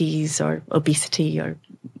diabetes or obesity or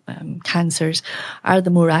cancers are the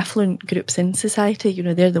more affluent groups in society.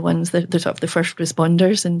 They're the ones that they're sort of the first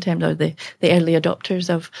responders in terms of the early adopters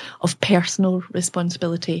of personal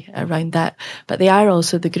responsibility around that. But they are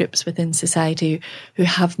also the groups within society who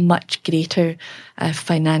have much greater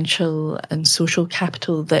financial and social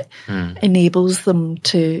capital that enables them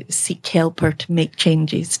to seek help or to make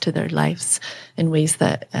changes to their lives in ways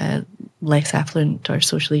that less affluent or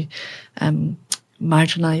socially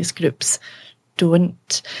marginalised groups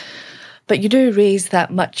don't. But you do raise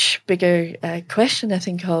that much bigger question, I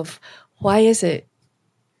think, of why is it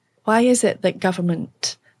that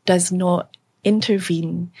government does not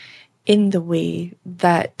intervene in the way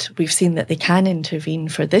that we've seen that they can intervene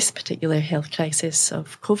for this particular health crisis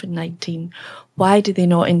of COVID-19? Why do they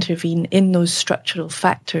not intervene in those structural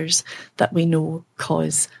factors that we know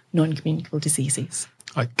cause non-communicable diseases?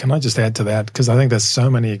 Can I just add to that? Because I think there's so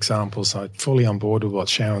many examples. I'm fully on board with what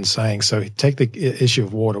Sharon's saying. So take the issue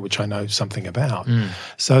of water, which I know something about.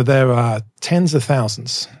 So there are tens of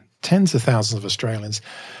thousands of Australians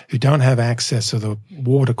who don't have access to the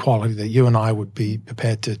water quality that you and I would be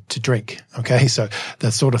prepared to drink, okay? So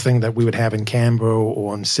that sort of thing that we would have in Canberra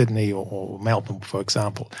or in Sydney or Melbourne, for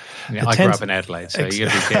example. Yeah, I grew up in Adelaide, so you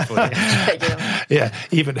got to be careful there. Yeah,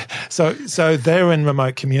 even so they're in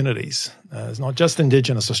remote communities. It's not just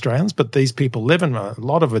Indigenous Australians, but these people live in a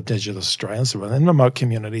lot of Indigenous Australians who are in remote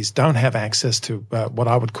communities, don't have access to what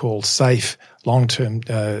I would call safe, long-term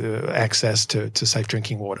access to safe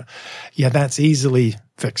drinking water. Yeah, that's easily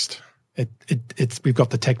fixed. We've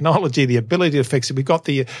got the technology, the ability to fix it. We've got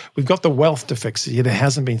the wealth to fix it. Yet it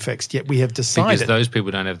hasn't been fixed. Yet we have decided because those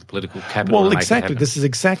people don't have the political capital. Well, to exactly. Make it happen. This is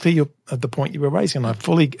exactly the point you were raising, and I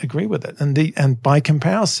fully agree with it. And by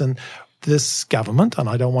comparison, this government, and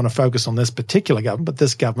I don't want to focus on this particular government, but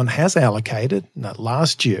this government has allocated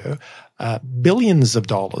last year billions of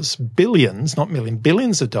dollars, billions, not million,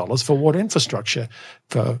 billions of dollars for water infrastructure,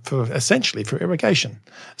 for essentially for irrigation.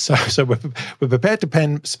 So we're prepared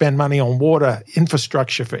to spend money on water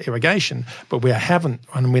infrastructure for irrigation, but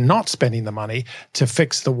we're not spending the money to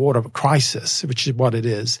fix the water crisis, which is what it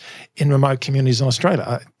is, in remote communities in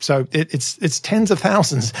Australia. So it's tens of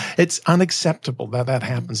thousands. It's unacceptable that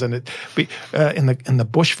happens, and in the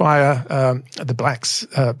bushfire,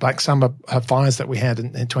 the Black Summer fires that we had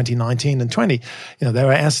in 2019 and 20, there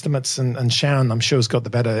are estimates, and Sharon, I'm sure, has got the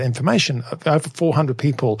better information, of over 400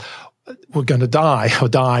 people were going to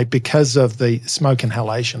die because of the smoke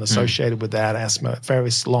inhalation associated with that, asthma,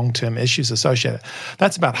 various long-term issues associated.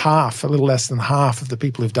 That's about half, a little less than half of the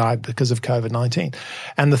people who've died because of COVID-19.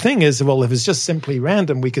 And the thing is, well, if it's just simply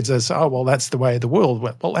random, we could say, oh, well, that's the way of the world.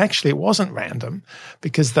 Well, actually, it wasn't random,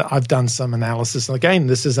 because I've done some analysis. And again,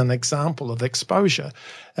 this is an example of exposure.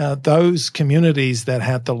 Those communities that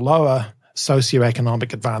had the lower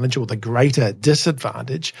socioeconomic advantage or the greater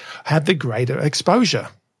disadvantage had the greater exposure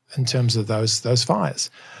in terms of those fires.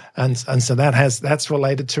 And so that's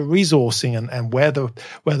related to resourcing and where the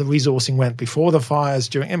resourcing went before the fires,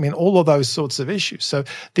 during, all of those sorts of issues. So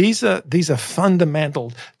these are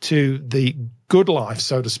fundamental to the good life,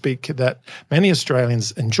 so to speak, that many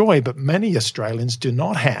Australians enjoy, but many Australians do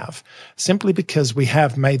not have, simply because we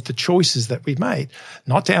have made the choices that we've made,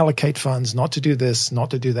 not to allocate funds, not to do this, not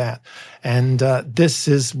to do that. And this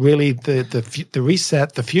is really the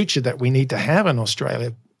reset, the future that we need to have in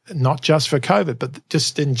Australia, not just for COVID, but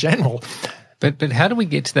just in general. But how do we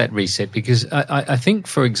get to that reset? Because I think,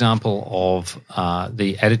 for example, of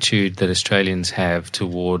the attitude that Australians have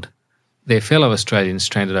toward their fellow Australians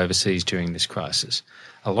stranded overseas during this crisis.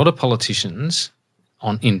 A lot of politicians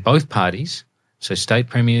in both parties, so state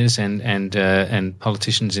premiers and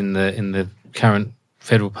politicians in the current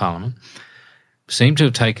federal parliament, seem to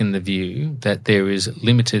have taken the view that there is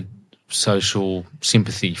limited social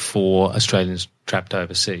sympathy for Australians trapped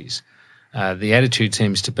overseas. The attitude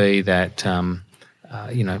seems to be that,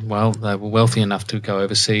 they were wealthy enough to go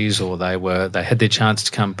overseas, or they had their chance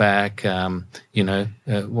to come back.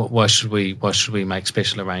 Why should we make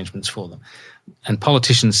special arrangements for them? And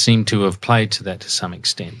politicians seem to have played to that to some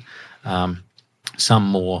extent, some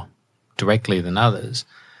more directly than others.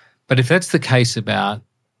 But if that's the case about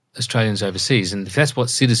Australians overseas, and if that's what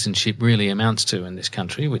citizenship really amounts to in this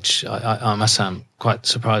country, which I must say I'm quite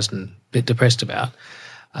surprised and a bit depressed about,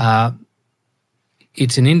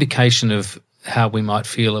 it's an indication of how we might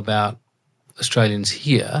feel about Australians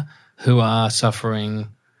here who are suffering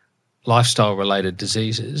lifestyle-related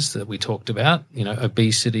diseases that we talked about,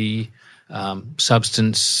 obesity,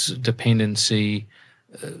 substance dependency.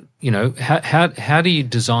 How do you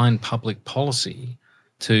design public policy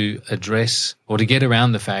to address or to get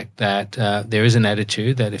around the fact that there is an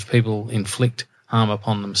attitude that if people inflict harm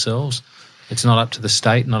upon themselves, it's not up to the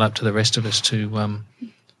state, not up to the rest of us to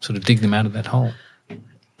sort of dig them out of that hole.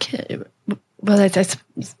 Well, I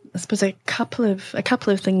suppose a couple of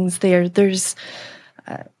things there. There is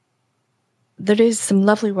some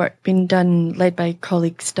lovely work being done, led by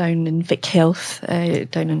colleagues down in Vic Health,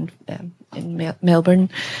 down in Melbourne,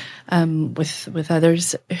 with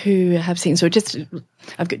others who have seen. So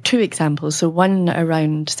I've got two examples. So one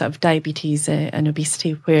around sort of diabetes and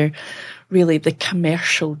obesity, where really the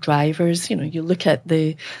commercial drivers, you look at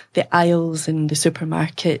the aisles in the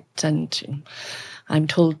supermarket, and I'm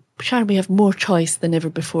told, Sharon, we have more choice than ever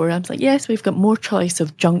before. I was like, yes, we've got more choice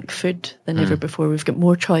of junk food than ever before. We've got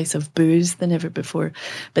more choice of booze than ever before.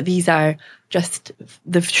 But these are just,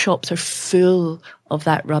 the shops are full of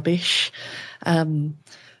that rubbish. So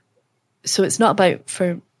it's not about,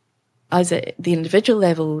 for us at the individual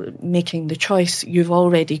level, making the choice. You've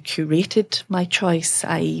already curated my choice,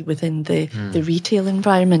 i.e. within the retail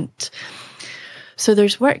environment. So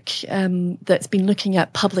there's work that's been looking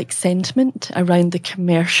at public sentiment around the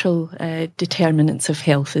commercial determinants of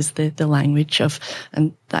health, is the language of,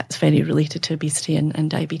 and that's very related to obesity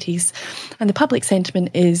and diabetes. And the public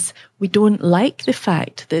sentiment is, we don't like the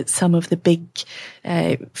fact that some of the big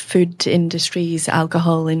food industries,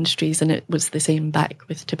 alcohol industries, and it was the same back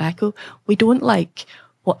with tobacco, we don't like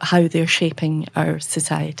how they're shaping our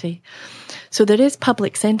society. So there is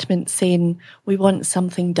public sentiment saying we want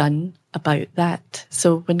something done about that.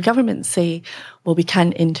 So when governments say, well, we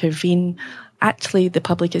can't intervene, actually the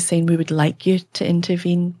public is saying we would like you to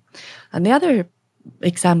intervene. And the other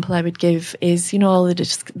example I would give is, all the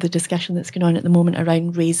discussion that's going on at the moment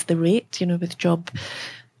around raise the rate, with job.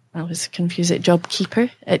 I was confused at job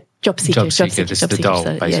seeker. This is the dole,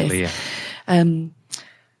 basically, yes. Yeah.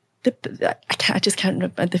 I just can't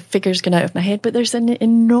remember, the figures going out of my head, but there's an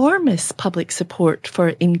enormous public support for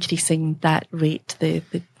increasing that rate, the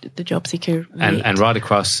job seeker rate. And right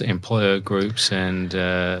across employer groups and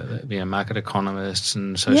market economists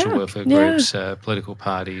and social welfare groups, political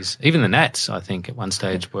parties, even the Nats, I think, at one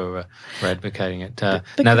stage were advocating it.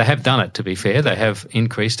 Now, they have done it, to be fair. They have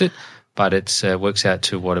increased it. But it works out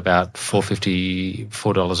to about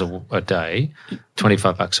 $4 a day,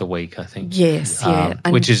 $25 a week, I think. Yes, yeah,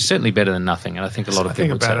 which is certainly better than nothing. And I think a lot of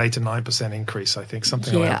people would say, about 8 to 9% increase. I think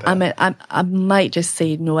something like that. I might just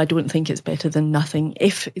say no. I don't think it's better than nothing.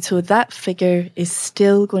 So that figure is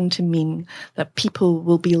still going to mean that people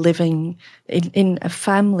will be living in a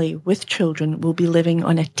family with children will be living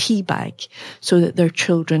on a tea bag, so that their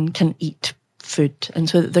children can eat food, and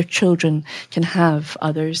so that their children can have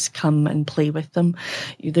others come and play with them.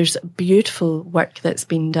 There's beautiful work that's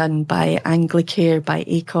been done by Anglicare, by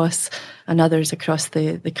ACOS and others across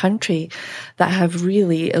the country that have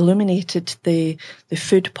really illuminated the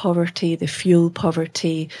food poverty, the fuel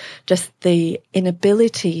poverty, just the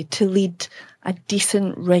inability to lead a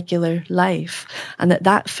decent, regular life. And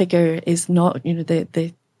that figure is not,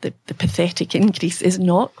 the pathetic increase is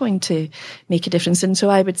not going to make a difference. And so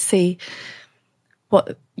I would say,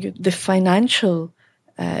 what the financial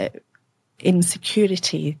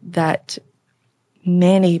insecurity that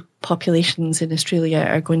many populations in Australia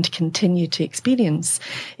are going to continue to experience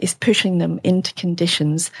is pushing them into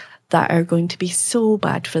conditions that are going to be so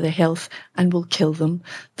bad for their health and will kill them.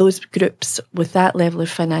 Those groups with that level of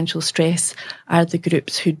financial stress are the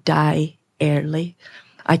groups who die early.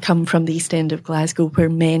 I come from the East End of Glasgow, where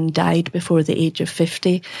men died before the age of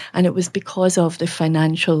 50, and it was because of the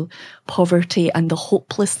financial poverty and the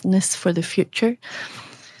hopelessness for the future.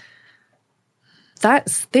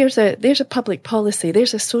 There's a public policy,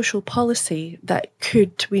 there's a social policy that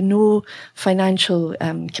we know financial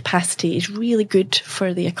capacity is really good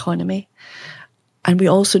for the economy, and we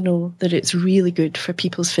also know that it's really good for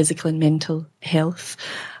people's physical and mental health.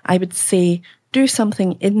 I would say do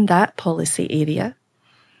something in that policy area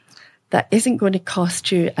that isn't going to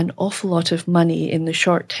cost you an awful lot of money in the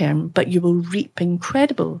short term, but you will reap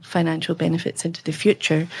incredible financial benefits into the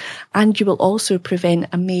future, and you will also prevent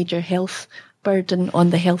a major health burden on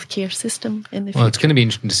the healthcare system in the future. Well, it's going to be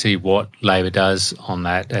interesting to see what Labor does on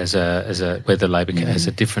that, whether Labor has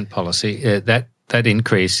a different policy. That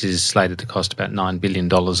increase is slated to cost about $9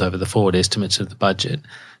 billion over the forward estimates of the budget.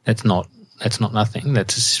 That's not nothing.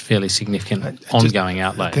 That's a fairly significant ongoing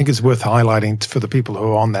outlay. I think it's worth highlighting for the people who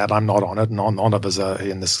are on that. I'm not on it, and none of us are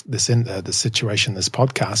in this situation, this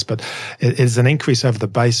podcast. But it is an increase over the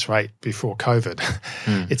base rate before COVID.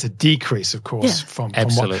 It's a decrease, of course, from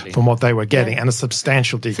what they were getting, and a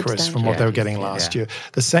substantial decrease from what they were getting last year.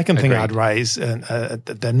 The second thing I'd raise,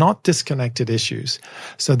 they're not disconnected issues.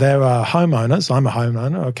 So there are homeowners. I'm a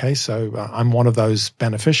homeowner. Okay, so I'm one of those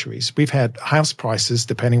beneficiaries. We've had house prices,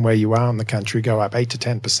 depending where you are in the country go up 8 to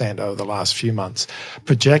 10% over the last few months,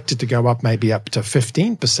 projected to go up maybe up to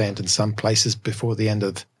 15% in some places before the end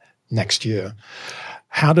of next year.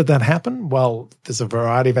 How did that happen? Well, there's a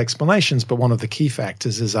variety of explanations, but one of the key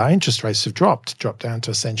factors is our interest rates have dropped down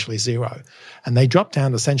to essentially zero. And they dropped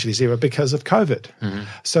down to essentially zero because of COVID. Mm-hmm.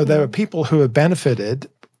 So there are people who have benefited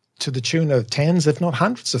to the tune of tens, if not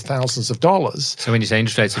hundreds of thousands of dollars. So when you say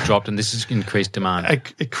interest rates have dropped, and this is increased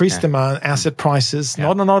demand. Increased demand, asset prices,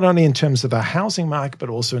 not only in terms of the housing market, but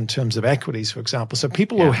also in terms of equities, for example. So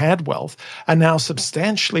people who had wealth are now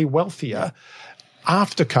substantially wealthier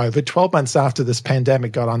after COVID, 12 months after this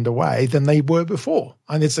pandemic got underway, than they were before.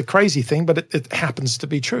 And it's a crazy thing, but it happens to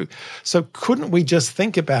be true. So couldn't we just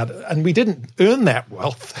think about it? And we didn't earn that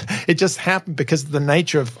wealth. It just happened because of the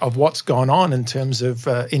nature of what's gone on in terms of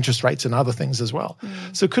interest rates and other things as well.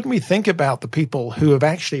 So couldn't we think about the people who have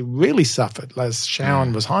actually really suffered, as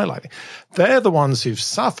Sharon was highlighting? They're the ones who've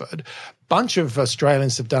suffered. Bunch of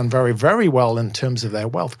Australians have done very, very well in terms of their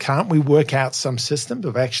wealth. Can't we work out some system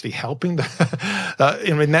of actually helping them?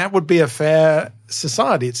 I mean, that would be a fair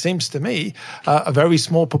society. It seems to me a very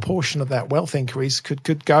small proportion of that wealth increase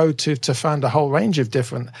could go to fund a whole range of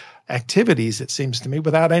different activities, it seems to me,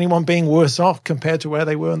 without anyone being worse off compared to where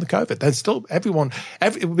they were in the COVID. There's still it would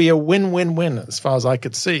be a win-win-win as far as I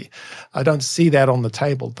could see. I don't see that on the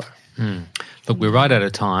table, though. Look, we're right out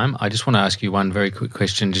of time. I just want to ask you one very quick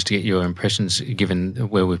question just to get your impressions, given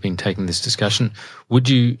where we've been taking this discussion. Would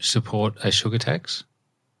you support a sugar tax?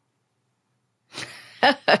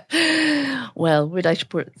 Well, would I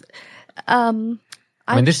support... I mean,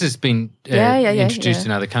 this has been introduced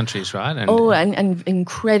in other countries, right? And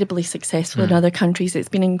incredibly successful in other countries. It's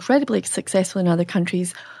been incredibly successful in other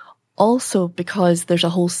countries also because there's a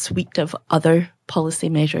whole suite of other policy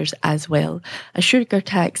measures as well. A sugar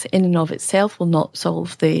tax in and of itself will not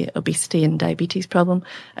solve the obesity and diabetes problem.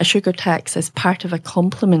 A sugar tax as part of a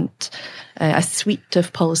complement, a suite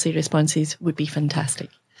of policy responses would be fantastic.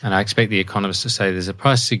 And I expect the economists to say there's a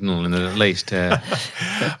price signal in it at least.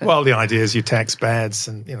 Well, the idea is you tax bads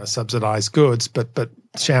and subsidise goods, but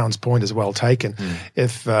Sharon's point is well taken.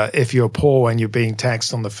 If you're poor and you're being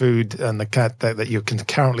taxed on the food and the cut that you're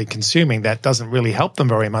currently consuming, that doesn't really help them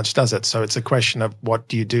very much, does it? So it's a question of what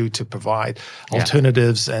do you do to provide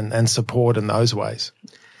alternatives and support in those ways.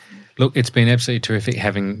 Look, it's been absolutely terrific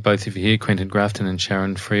having both of you here, Quentin Grafton and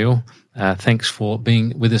Sharon Friel. Thanks for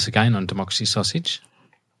being with us again on Democracy Sausage.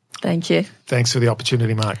 Thank you. Thanks for the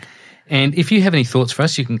opportunity, Mark. And if you have any thoughts for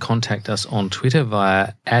us, you can contact us on Twitter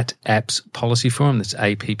via @apps Policy Forum. That's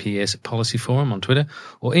APPS Policy Forum on Twitter,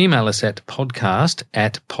 or email us at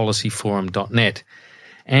podcast@policyforum.net.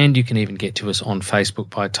 And you can even get to us on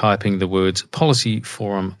Facebook by typing the words Policy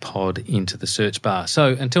Forum Pod into the search bar.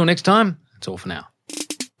 So until next time, that's all for now.